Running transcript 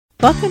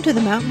Welcome to The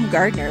Mountain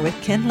Gardener with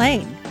Ken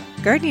Lane.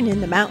 Gardening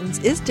in the mountains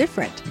is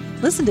different.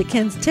 Listen to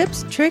Ken's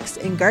tips, tricks,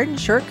 and garden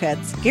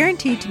shortcuts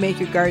guaranteed to make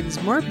your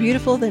gardens more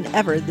beautiful than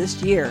ever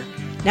this year.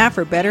 Now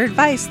for better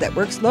advice that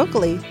works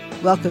locally,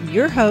 welcome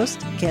your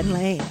host, Ken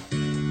Lane.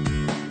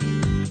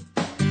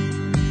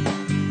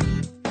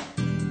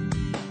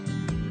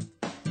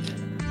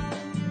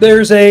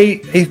 There's a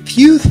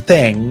few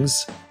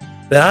things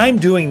that I'm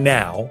doing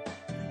now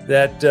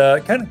that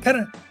kind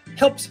of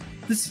helps.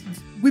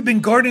 We've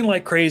been gardening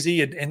like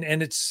crazy,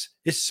 and it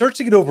starts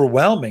to get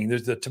overwhelming.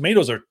 The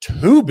tomatoes are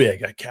too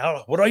big.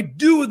 What do I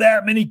do with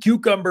that many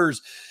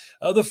cucumbers?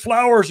 The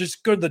flowers are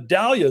good. The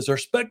dahlias are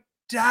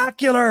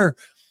spectacular.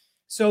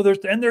 So they're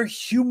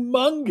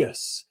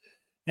humongous.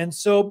 And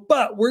so,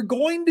 but we're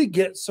going to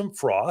get some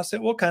frost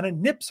that will kind of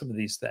nip some of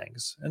these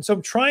things. And so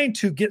I'm trying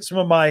to get some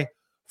of my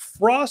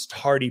frost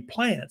hardy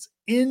plants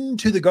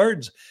into the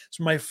gardens.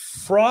 So my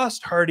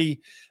frost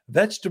hardy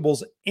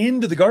vegetables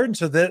into the garden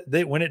so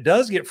that when it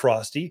does get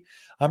frosty,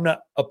 I'm not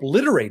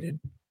obliterated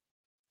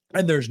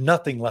and there's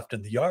nothing left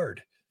in the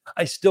yard.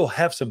 I still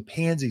have some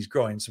pansies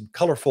growing, some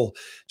colorful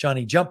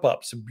Johnny Jump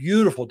Up, some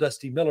beautiful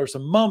Dusty Miller,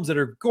 some mums that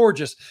are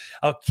gorgeous.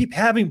 I'll keep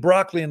having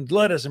broccoli and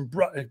lettuce and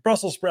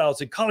Brussels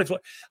sprouts and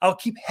cauliflower. I'll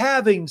keep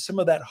having some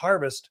of that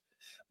harvest,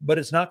 but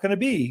it's not going to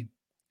be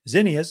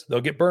zinnias.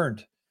 They'll get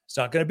burned. It's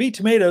not going to be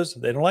tomatoes.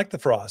 They don't like the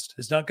frost.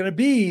 It's not going to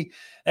be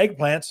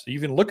eggplants. You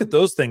can look at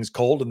those things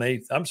cold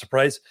and I'm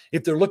surprised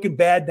if they're looking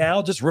bad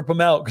now, just rip them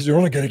out because they're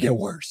only going to get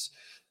worse.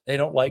 They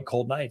don't like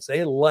cold nights.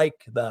 They like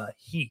the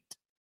heat.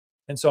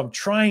 And so I'm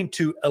trying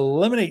to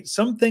eliminate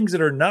some things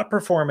that are not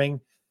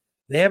performing.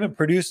 They haven't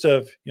produced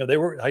I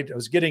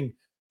was getting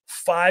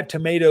 5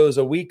 tomatoes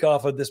a week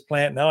off of this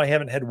plant. Now I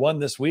haven't had one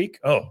this week.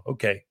 Oh,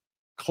 okay.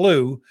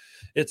 Clue.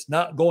 It's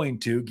not going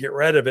to get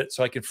rid of it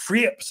so I can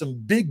free up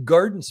some big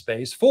garden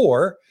space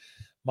for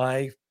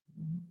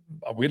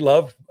we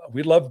love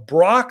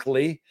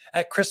broccoli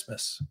at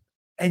Christmas.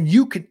 And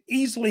you can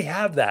easily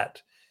have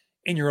that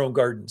in your own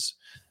gardens.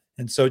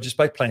 And so just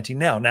by planting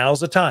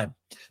now's the time.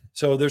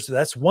 So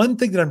that's one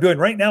thing that I'm doing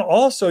right now.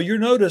 Also, you'll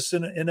notice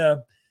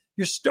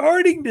you're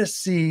starting to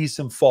see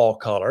some fall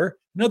color.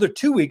 Another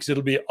 2 weeks,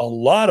 it'll be a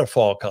lot of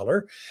fall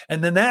color.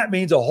 And then that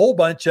means a whole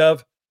bunch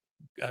of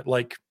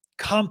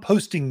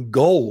composting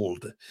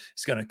gold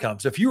is going to come.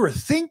 So if you were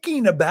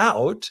thinking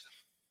about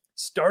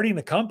starting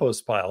a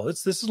compost pile,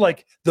 this is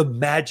like the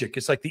magic.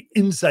 It's like the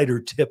insider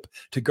tip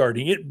to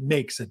gardening. It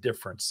makes a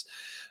difference.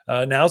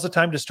 Now's the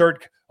time to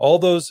start all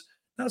those,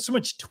 not so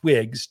much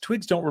twigs.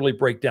 Twigs don't really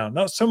break down.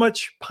 Not so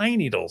much pine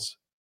needles.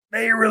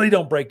 They really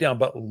don't break down,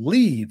 but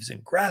leaves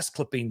and grass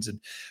clippings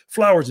and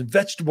flowers and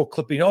vegetable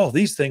clipping. All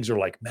these things are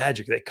like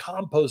magic. They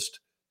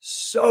compost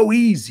so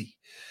easy.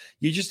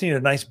 You just need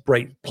a nice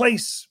bright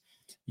place.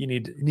 You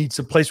need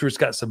some place where it's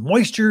got some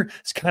moisture.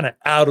 It's kind of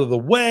out of the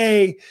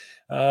way.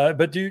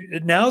 But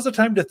now's the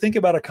time to think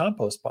about a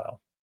compost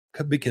pile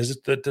because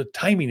the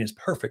timing is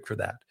perfect for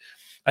that.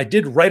 I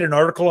did write an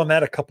article on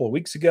that a couple of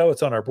weeks ago.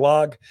 It's on our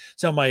blog.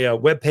 It's on my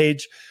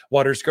webpage,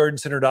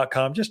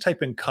 watersgardencenter.com. Just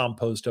type in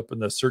compost up in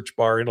the search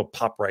bar. It'll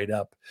pop right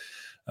up.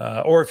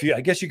 Or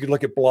I guess you could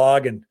look at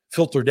blog and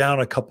filter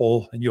down a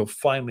couple and you'll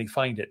finally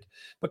find it.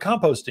 But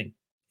composting,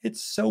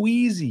 it's so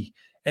easy.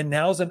 And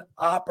now's an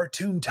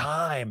opportune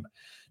time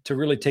to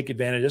really take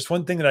advantage. That's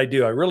one thing that I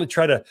do. I really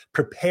try to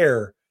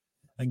prepare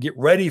and get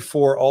ready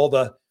for all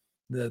the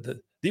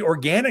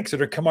organics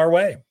that are come our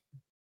way.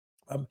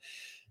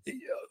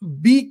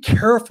 Be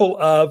careful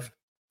of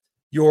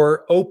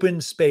your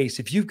open space.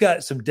 If you've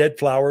got some dead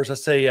flowers,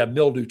 let's say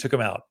mildew took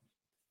them out,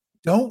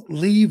 don't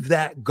leave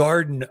that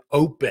garden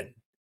open.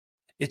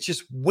 It's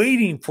just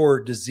waiting for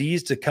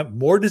disease to come,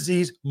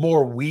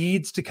 more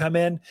weeds to come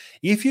in.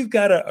 If you've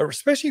got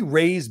especially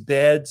raised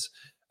beds,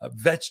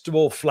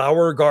 vegetable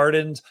flower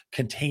gardens,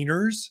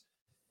 containers,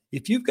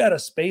 if you've got a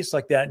space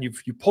like that and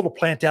you pulled a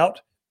plant out,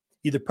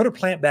 either put a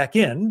plant back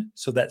in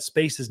so that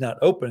space is not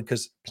open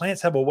because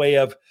plants have a way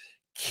of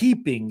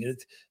keeping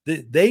it.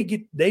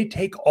 They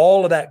take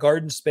all of that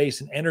garden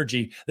space and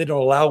energy. They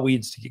don't allow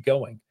weeds to get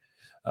going.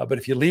 But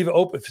if you leave it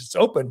open, if it's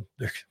open,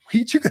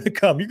 weeds are going to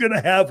come. You're going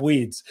to have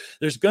weeds.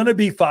 There's going to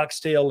be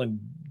foxtail and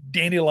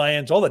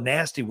dandelions, all the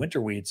nasty winter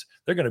weeds.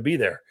 They're going to be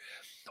there.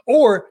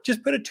 Or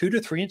just put a 2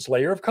 to 3 inch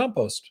layer of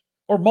compost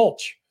or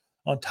mulch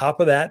on top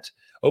of that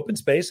open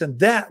space, and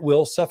that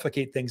will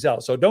suffocate things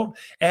out. So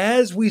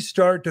as we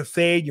start to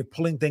fade, you're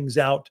pulling things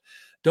out,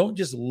 don't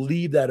just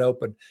leave that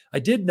open. I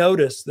did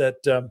notice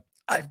that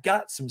I've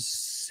got some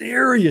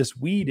serious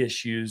weed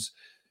issues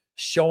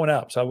showing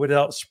up. So I went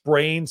out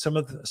spraying some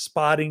of the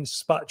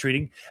spot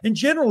treating, and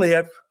generally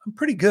I'm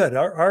pretty good.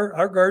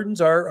 Our gardens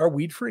are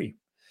weed free.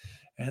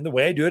 And the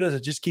way I do it is I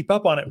just keep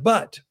up on it.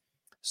 But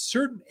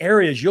certain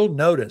areas you'll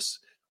notice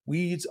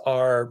weeds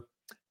are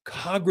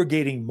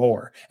congregating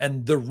more.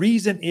 And the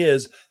reason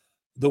is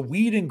the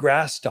weed and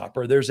grass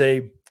stopper. There's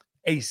a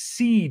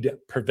seed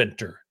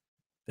preventer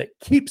that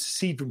keeps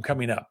seed from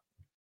coming up.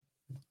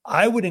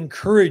 I would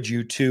encourage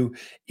you to,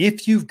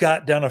 if you've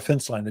got down a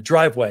fence line, a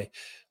driveway,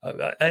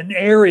 an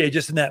area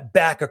just in that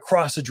back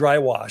across the dry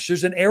wash.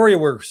 There's an area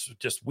where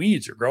just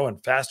weeds are growing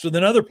faster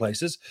than other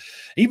places.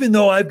 Even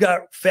though I've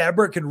got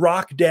fabric and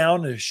rock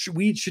down,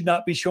 weeds should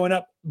not be showing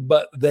up,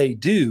 but they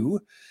do.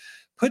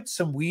 Put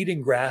some weed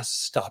and grass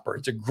stopper.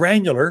 It's a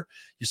granular.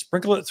 You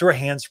sprinkle it through a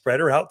hand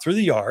spreader out through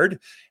the yard.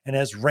 And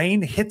as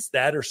rain hits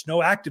that or snow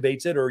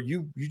activates it, or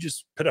you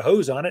just put a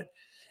hose on it,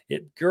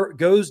 it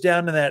goes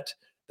down to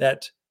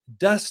that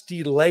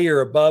dusty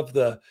layer above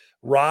the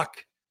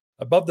rock,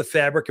 above the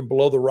fabric and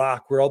below the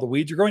rock where all the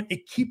weeds are growing.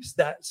 It keeps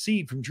that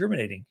seed from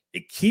germinating.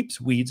 It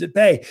keeps weeds at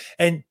bay.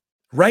 And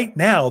right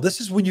now, this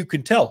is when you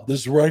can tell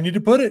this is where I need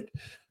to put it,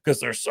 because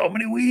there's so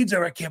many weeds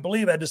there. I can't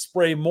believe I had to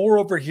spray more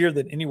over here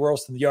than anywhere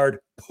else in the yard.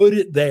 Put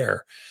it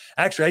there.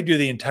 Actually, I do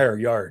the entire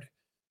yard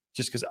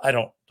just because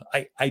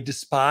I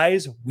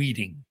despise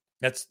weeding.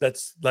 That's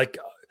like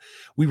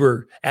we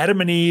were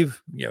Adam and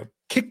Eve,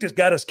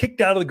 got us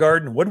kicked out of the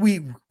garden.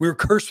 We were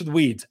cursed with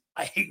weeds.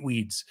 I hate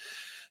weeds.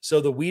 So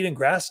the weed and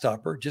grass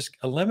stopper just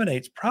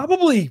eliminates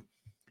probably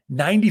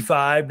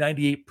 95,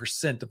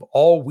 98% of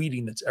all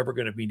weeding that's ever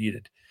going to be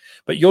needed.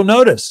 But you'll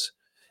notice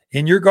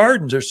in your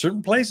gardens, there's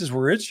certain places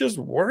where it's just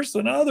worse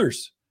than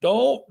others.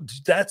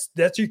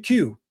 That's your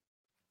cue.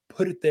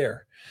 Put it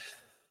there.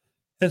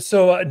 And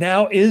so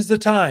now is the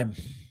time.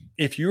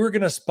 If you are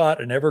going to spot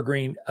an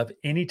evergreen of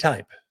any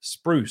type,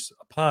 spruce,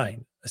 a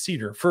pine, a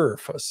cedar, fir,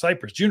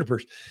 cypress,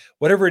 junipers,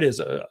 whatever it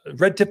is,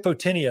 red tip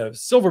photinia,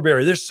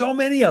 silverberry, there's so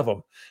many of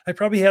them. I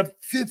probably have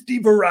 50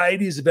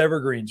 varieties of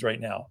evergreens right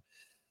now.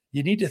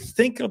 You need to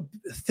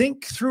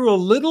think through a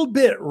little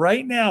bit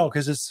right now,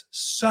 because it's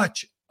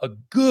such a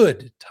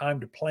good time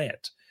to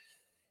plant.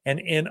 And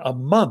in a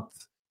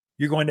month,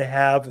 you're going to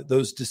have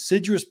those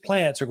deciduous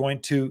plants are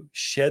going to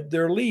shed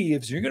their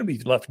leaves. You're going to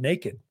be left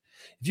naked.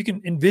 If you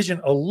can envision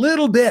a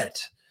little bit,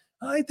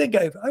 I think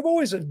I've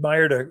always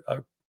admired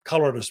a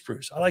Colorado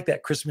spruce. I like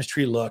that Christmas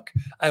tree look.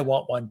 I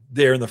want one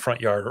there in the front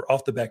yard or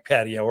off the back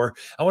patio, or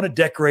I want to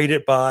decorate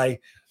it by.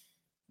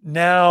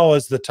 Now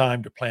is the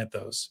time to plant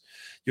those.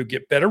 You'll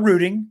get better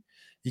rooting.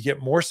 You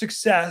get more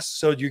success,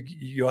 so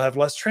you'll have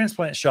less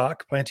transplant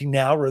shock planting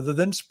now rather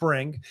than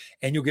spring,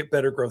 and you'll get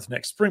better growth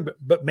next spring.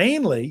 But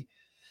mainly,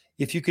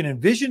 if you can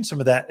envision some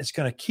of that, it's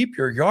going to keep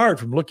your yard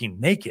from looking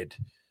naked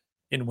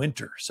in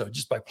winter. So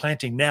just by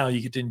planting now,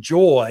 you get to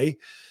enjoy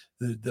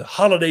the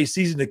holiday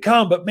season to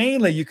come. But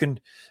mainly, you can,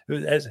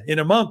 as in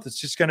a month, it's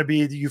just going to be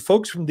you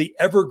folks from the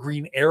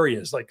evergreen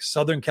areas like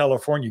Southern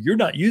California. You're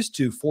not used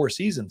to 4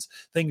 seasons.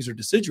 Things are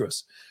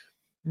deciduous.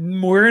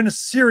 We're in a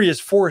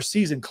serious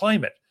 4-season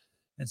climate.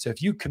 And so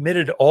if you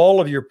committed all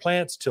of your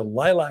plants to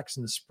lilacs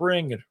in the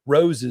spring and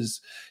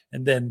roses,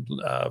 and then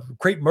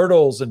crepe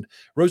myrtles and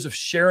rose of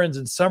Sharons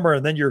in summer,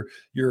 and then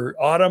your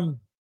autumn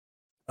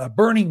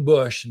burning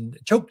bush and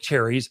choke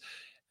cherries,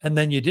 and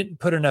then you didn't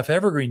put enough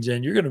evergreens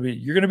in, you're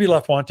going to be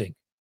left wanting.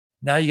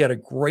 Now you got a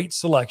great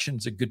selection.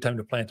 It's a good time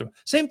to plant them.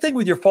 Same thing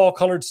with your fall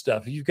colored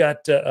stuff. You've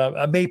got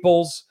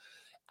maples,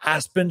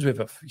 aspens. We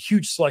have a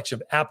huge selection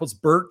of apples,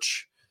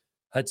 birch.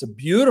 It's a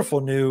beautiful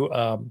new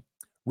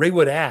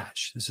Raywood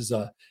ash. This is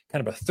a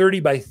kind of a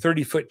 30 by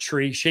 30 foot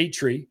tree, shade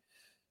tree,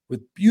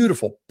 with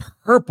beautiful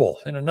purple.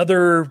 In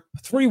another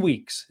 3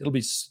 weeks, it'll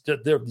be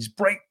there. These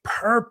bright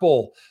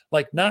purple,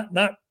 like not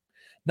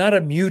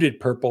a muted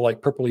purple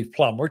like purple leaf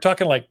plum. We're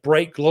talking like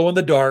bright glow in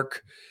the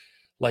dark,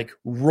 like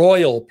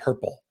royal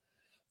purple.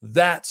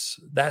 That's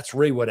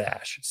Raywood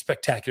ash. It's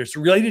spectacular. It's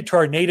related to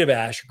our native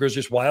ash. It grows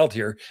just wild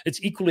here.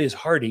 It's equally as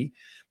hardy.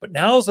 But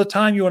now's the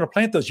time you want to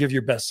plant those. You have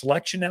your best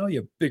selection now.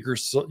 You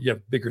have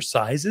bigger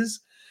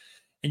sizes,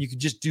 and you can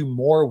just do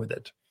more with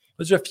it.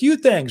 There's a few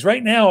things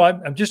right now.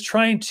 I'm just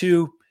trying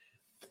to,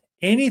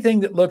 anything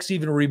that looks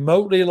even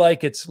remotely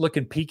like it's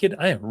looking peaked,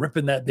 I am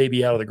ripping that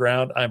baby out of the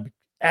ground. I'm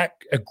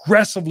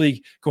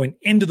aggressively going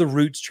into the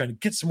roots, trying to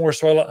get some more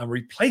soil. I'm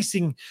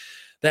replacing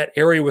that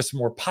area with some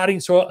more potting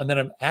soil, and then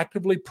I'm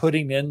actively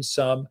putting in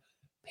some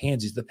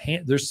pansies.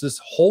 There's this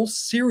whole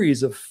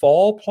series of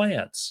fall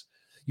plants.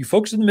 You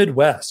folks in the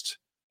Midwest,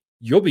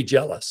 you'll be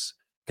jealous,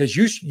 because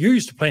you're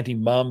used to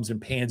planting mums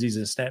and pansies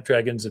and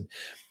snapdragons and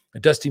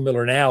Dusty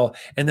Miller now,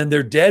 and then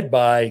they're dead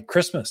by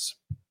Christmas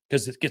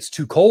because it gets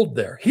too cold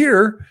there.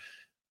 Here,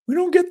 we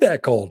don't get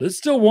that cold. It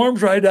still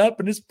warms right up,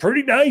 and it's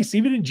pretty nice.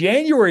 Even in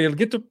January, it'll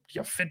get to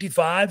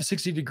 55,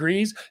 60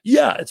 degrees.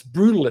 Yeah, it's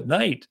brutal at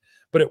night,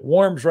 but it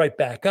warms right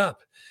back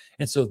up.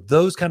 And so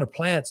those kind of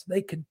plants,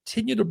 they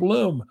continue to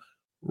bloom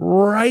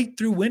right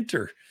through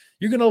winter.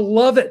 You're going to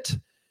love it.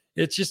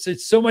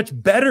 It's so much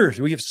better.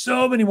 We have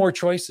so many more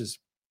choices.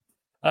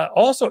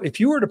 Also, if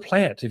you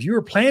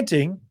were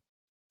planting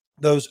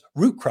those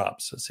root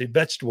crops, let's say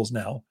vegetables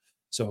now,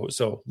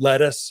 so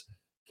lettuce,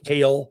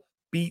 kale,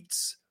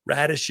 beets,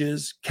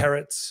 radishes,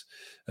 carrots,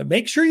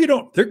 make sure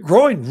they're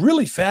growing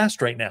really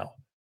fast right now.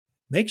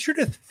 Make sure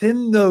to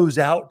thin those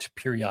out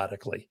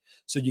periodically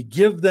so you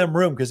give them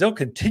room, because they'll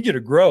continue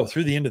to grow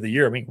through the end of the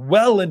year. I mean,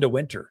 well into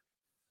winter.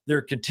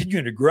 They're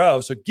continuing to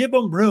grow. So give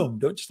them room.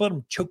 Don't just let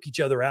them choke each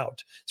other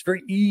out. It's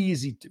very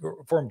easy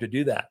for them to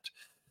do that.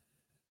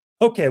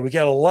 Okay, we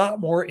got a lot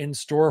more in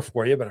store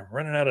for you, but I'm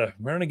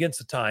running against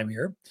the time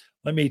here.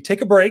 Let me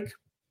take a break.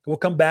 We'll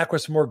come back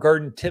with some more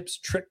garden tips,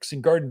 tricks,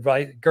 and garden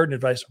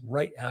advice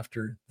right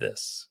after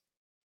this.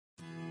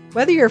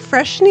 Whether you're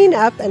freshening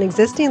up an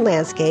existing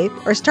landscape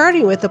or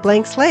starting with a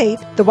blank slate,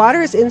 the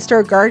Watters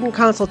In-Store Garden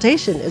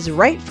Consultation is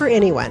right for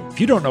anyone.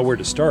 If you don't know where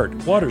to start,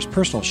 Watters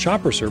Personal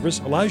Shopper Service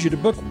allows you to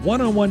book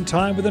one-on-one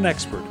time with an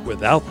expert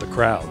without the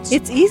crowds.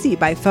 It's easy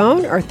by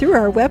phone or through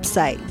our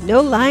website.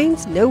 No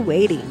lines, no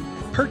waiting.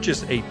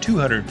 Purchase a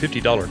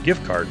 $250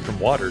 gift card from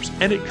Watters,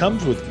 and it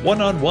comes with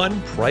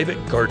one-on-one private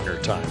gardener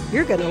time.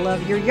 You're going to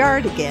love your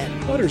yard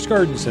again. Watters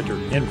Garden Center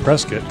in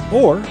Prescott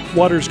or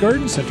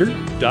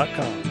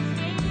wattersgardencenter.com.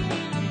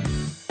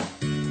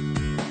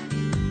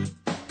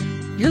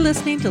 You're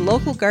listening to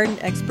local garden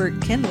expert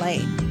Ken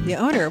Lane, the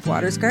owner of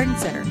Watters Garden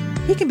Center.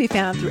 He can be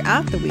found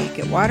throughout the week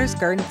at Watters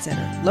Garden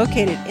Center,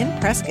 located in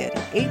Prescott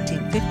at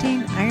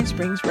 1815 Iron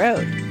Springs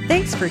Road.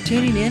 Thanks for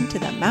tuning in to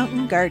The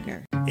Mountain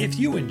Gardener. If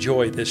you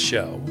enjoy this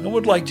show and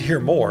would like to hear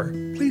more,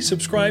 please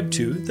subscribe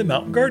to The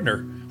Mountain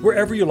Gardener,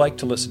 wherever you like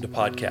to listen to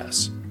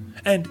podcasts.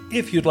 And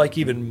if you'd like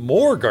even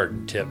more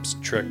garden tips,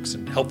 tricks,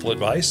 and helpful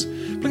advice,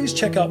 please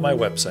check out my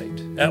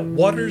website at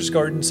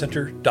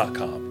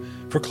wattersgardencenter.com.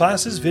 for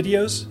classes,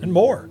 videos, and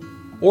more,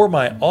 or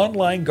my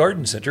online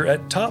garden center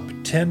at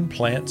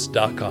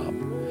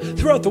top10plants.com.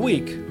 Throughout the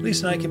week,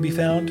 Lisa and I can be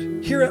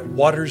found here at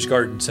Watters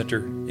Garden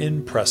Center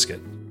in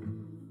Prescott.